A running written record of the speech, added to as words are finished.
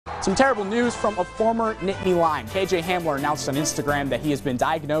Some terrible news from a former Nittany Lion. Hamler announced on Instagram that he has been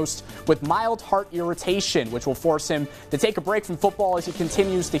diagnosed with mild heart irritation, which will force him to take a break from football as he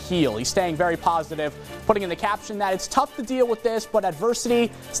continues to heal. He's staying very positive, putting in the caption that it's tough to deal with this, but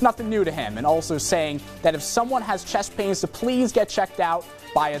adversity is nothing new to him, and also saying that if someone has chest pains, to please get checked out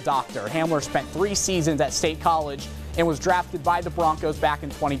by a doctor. Hamler spent 3 seasons at State College and was drafted by the Broncos back in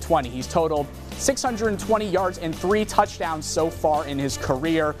 2020. He's totaled 620 yards and 3 touchdowns so far in his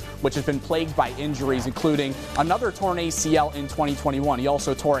career, which has been plagued by injuries, including another torn ACL in 2021. He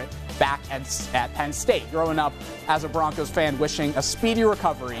also tore it back at Penn State. Growing up as a Broncos fan, wishing a speedy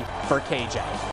recovery for KJ.